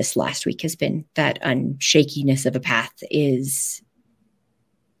how this last week has been. That unshakiness of a path is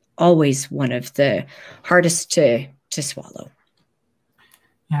always one of the hardest to swallow.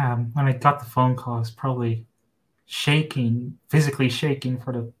 Yeah, when I got the phone call, I was probably shaking, physically shaking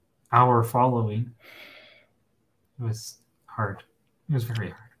for the hour following. It was hard. It was very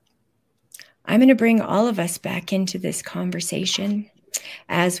hard. I'm going to bring all of us back into this conversation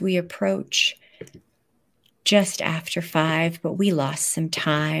as we approach just after 5, but we lost some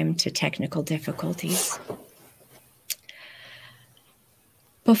time to technical difficulties.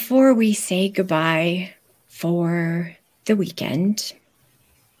 Before we say goodbye for the weekend,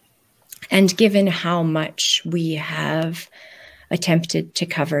 and given how much we have attempted to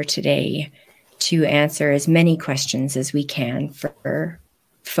cover today to answer as many questions as we can for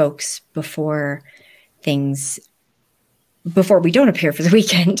folks before we don't appear for the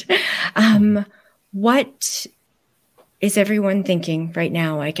weekend, what is everyone thinking right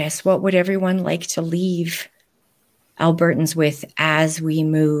now, I guess? What would everyone like to leave Albertans with as we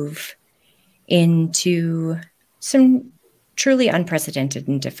move into some truly unprecedented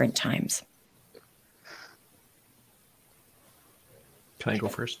and different times? Can I go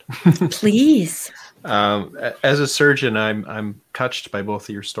first? Please. As a surgeon, I'm touched by both of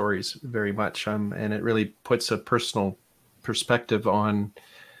your stories very much, and it really puts a personal perspective on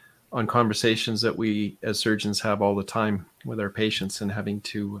conversations that we as surgeons have all the time with our patients, and having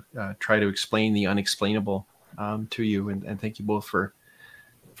to try to explain the unexplainable to you. And thank you both for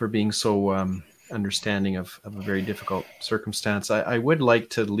being so understanding of a very difficult circumstance. I would like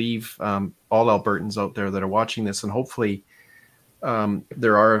to leave all Albertans out there that are watching this, and hopefully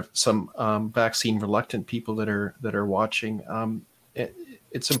there are some vaccine reluctant people that are watching.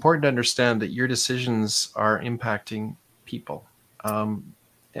 It's important to understand that your decisions are impacting people,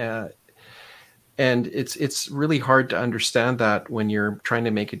 and it's really hard to understand that when you're trying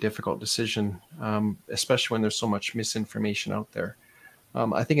to make a difficult decision, especially when there's so much misinformation out there.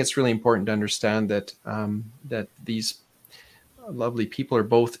 I think it's really important to understand that that these lovely people are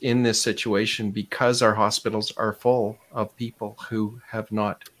both in this situation because our hospitals are full of people who have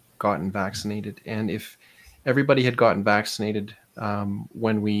not gotten vaccinated. And if everybody had gotten vaccinated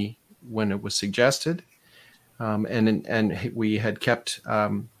when it was suggested, and we had kept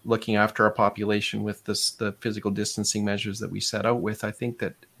looking after our population with the physical distancing measures that we set out with, I think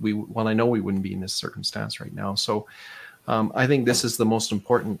that I know we wouldn't be in this circumstance right now. So I think this is the most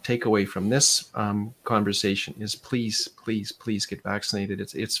important takeaway from this conversation is please, please, please get vaccinated.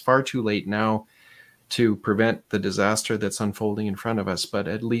 It's far too late now to prevent the disaster that's unfolding in front of us, but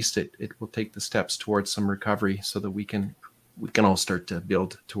at least it will take the steps towards some recovery so that we can all start to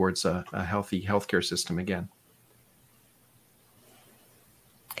build towards a healthy healthcare system again.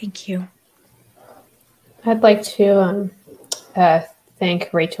 Thank you. I'd like to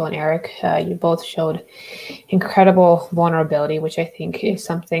thank Rachel and Eric. You both showed incredible vulnerability, which I think is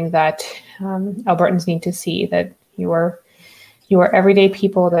something that Albertans need to see, that you are everyday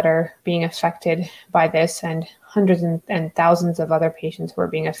people that are being affected by this, and hundreds and thousands of other patients who are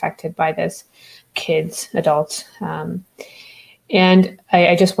being affected by this, kids, adults. And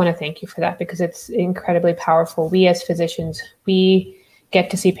I just want to thank you for that, because it's incredibly powerful. We as physicians, we get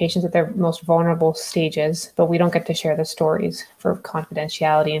to see patients at their most vulnerable stages, but we don't get to share the stories for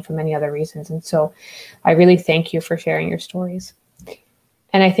confidentiality and for many other reasons. And so I really thank you for sharing your stories.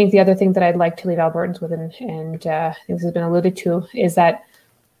 And I think the other thing that I'd like to leave Albertans with, and I think this has been alluded to, is that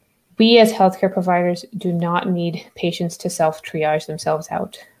we as healthcare providers do not need patients to self-triage themselves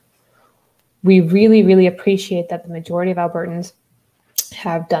out. We really, really appreciate that the majority of Albertans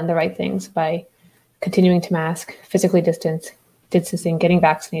have done the right things by continuing to mask, physically distancing, getting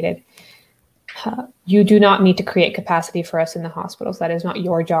vaccinated. You do not need to create capacity for us in the hospitals. That is not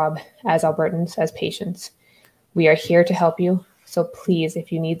your job as Albertans, as patients. We are here to help you. So please,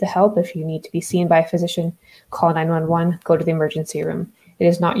 if you need the help, if you need to be seen by a physician, call 911, go to the emergency room. It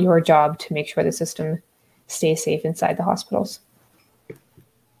is not your job to make sure the system stays safe inside the hospitals.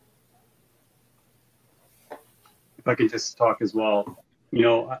 If I can just talk as well,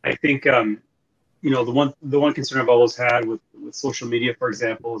 I think, the one concern I've always had with social media, for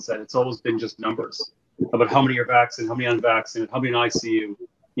example, is that it's always been just numbers about how many are vaccinated, how many unvaccinated, how many in ICU,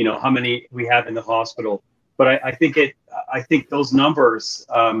 how many we have in the hospital. But I think those numbers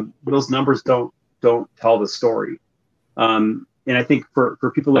don't tell the story. And I think for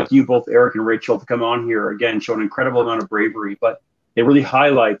people like you, both Eric and Rachel, to come on here again, show an incredible amount of bravery, but it really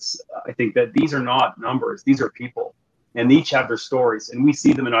highlights, I think, that these are not numbers, these are people, and they each have their stories, and we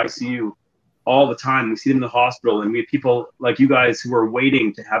see them in ICU all the time. We see them in the hospital, and we have people like you guys who are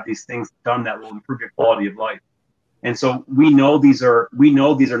waiting to have these things done that will improve your quality of life. And so we know these are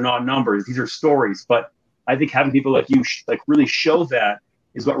not numbers, these are stories. But I think having people like you really show that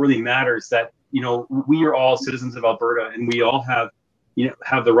is what really matters. That we are all citizens of Alberta, and we all have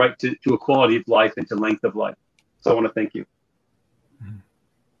the right to a quality of life and to length of life. So I want to thank you.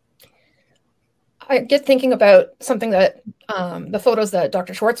 I get thinking about something that the photos that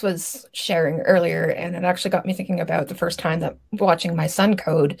Dr. Schwartz was sharing earlier, and it actually got me thinking about the first time that watching my son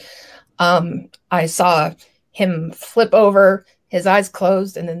code. I saw him flip over, his eyes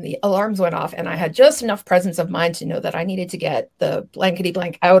closed, and then the alarms went off, and I had just enough presence of mind to know that I needed to get the blankety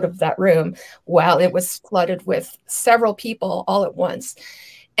blank out of that room while it was flooded with several people all at once.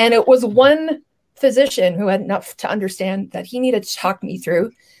 And it was one physician who had enough to understand that he needed to talk me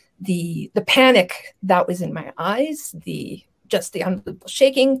through the panic that was in my eyes, the unbelievable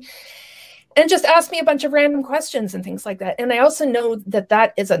shaking, and just ask me a bunch of random questions and things like that. And I also know that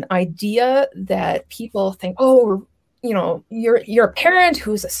that is an idea that people think, oh, you're a parent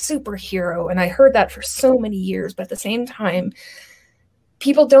who's a superhero. And I heard that for so many years, but at the same time,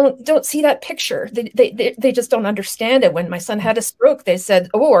 people don't see that picture. They just don't understand it. When my son had a stroke, they said,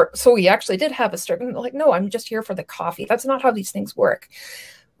 oh, so he actually did have a stroke. And they're like, no, I'm just here for the coffee. That's not how these things work.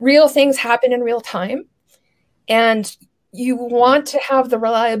 Real things happen in real time. And you want to have the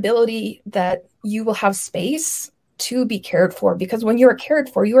reliability that you will have space to be cared for, because when you are cared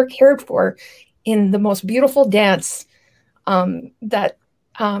for in the most beautiful dance that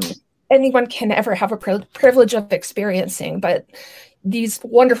anyone can ever have a privilege of experiencing. But these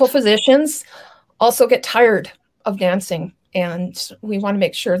wonderful physicians also get tired of dancing, and we want to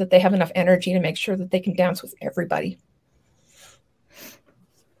make sure that they have enough energy to make sure that they can dance with everybody.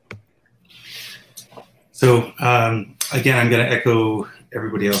 So again, I'm going to echo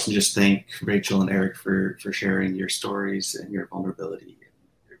everybody else and just thank Rachel and Eric for sharing your stories and your vulnerability.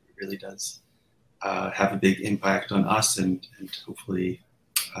 It really does have a big impact on us and hopefully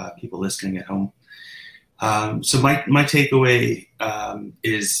people listening at home. So my takeaway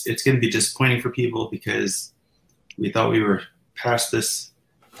is it's going to be disappointing for people because we thought we were past this,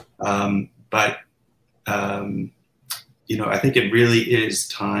 but I think it really is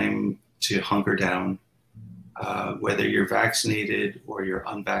time to hunker down. Whether you're vaccinated or you're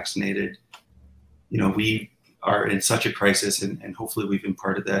unvaccinated, we are in such a crisis, and hopefully we've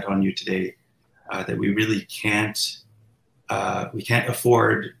imparted that on you today, that we really can't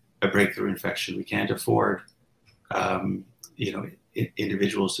afford a breakthrough infection. We can't afford,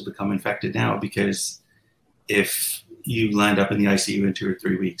 individuals to become infected now, because if you land up in the ICU in 2 or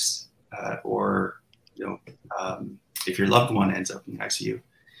 3 weeks, or if your loved one ends up in the ICU,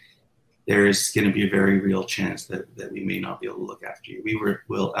 there is going to be a very real chance that we may not be able to look after you. We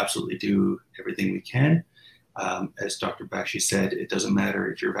will absolutely do everything we can. As Dr. Bakshi said, it doesn't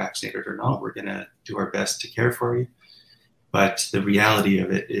matter if you're vaccinated or not. We're going to do our best to care for you. But the reality of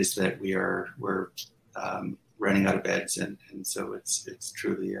it is that we're running out of beds, and so it's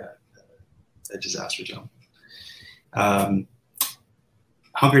truly a disaster zone. Hunker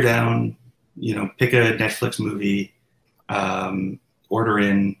down, pick a Netflix movie, order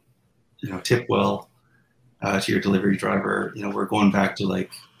in, tip well to your delivery driver. We're going back to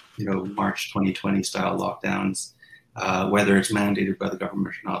March 2020 style lockdowns. Whether it's mandated by the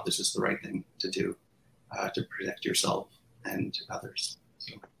government or not, this is the right thing to do to protect yourself and others.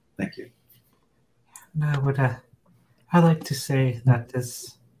 So thank you. And I I like to say that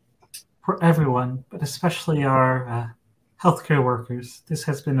this, for everyone, but especially our healthcare workers, this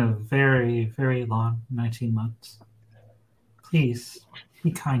has been a very, very long 19 months. Please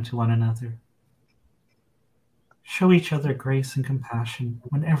be kind to one another. Show each other grace and compassion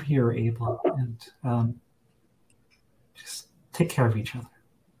whenever you're able, and just take care of each other.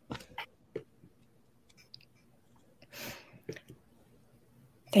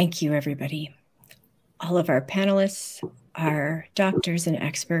 Thank you, everybody. All of our panelists, our doctors and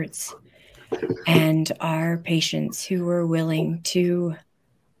experts, and our patients who were willing to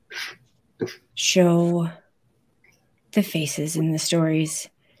show the faces and the stories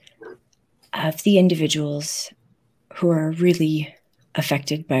of the individuals who are really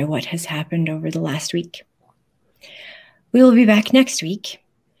affected by what has happened over the last week. We will be back next week.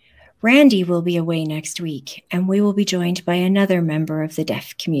 Randy will be away next week, and we will be joined by another member of the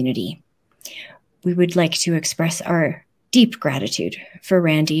deaf community. We would like to express our deep gratitude for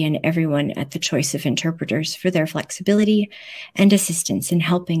Randy and everyone at the Choice of Interpreters for their flexibility and assistance in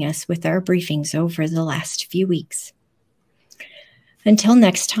helping us with our briefings over the last few weeks. Until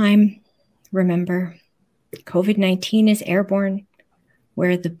next time, remember, COVID-19 is airborne.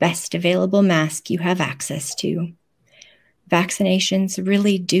 Wear the best available mask you have access to. Vaccinations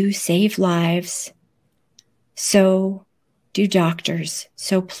really do save lives. So do doctors.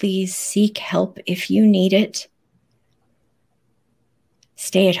 So please seek help if you need it.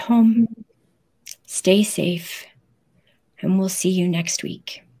 Stay at home, stay safe, and we'll see you next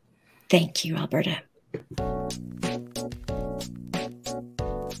week. Thank you, Alberta.